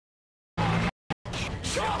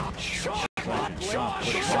Chocolate!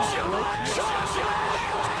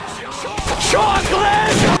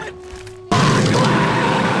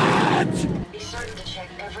 Be certain to check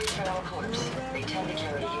every feral corpse. They tend to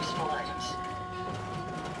carry useful items.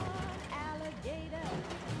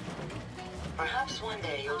 Perhaps one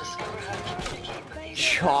day you'll discover how to communicate with these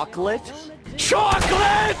Chocolate?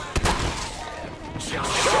 Chocolate!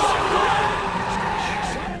 Chocolate!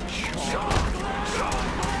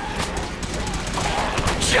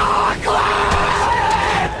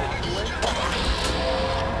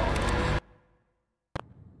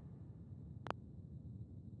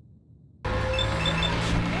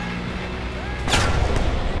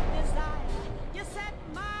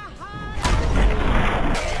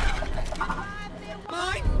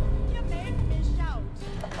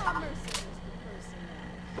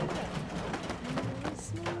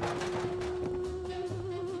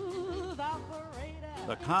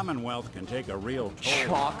 The Commonwealth can take a real toll.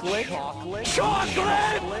 Chocolate? Chocolate?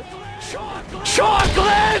 Chocolate!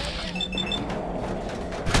 Chocolate!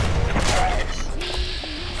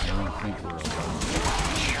 I don't think we're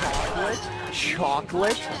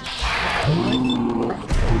Chocolate? alone.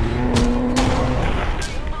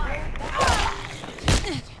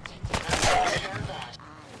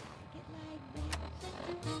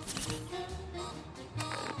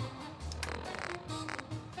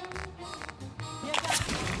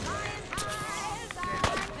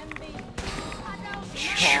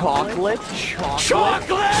 Chocolate? Chocolate?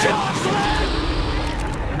 Chocolate?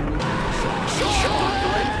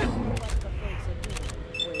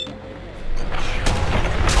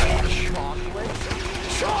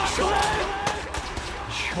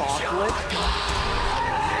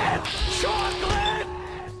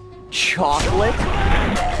 Chocolate?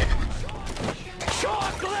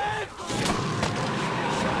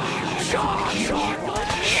 Chocolate?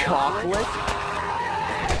 Chocolate!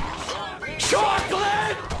 Chocolate?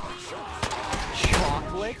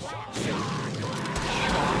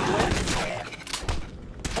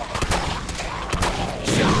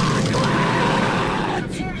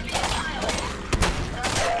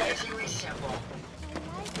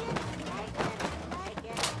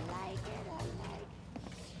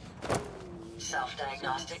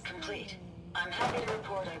 Self-diagnostic complete. I'm happy to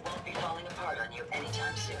report I won't be falling apart on you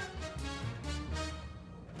anytime soon.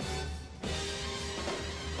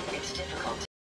 It's difficult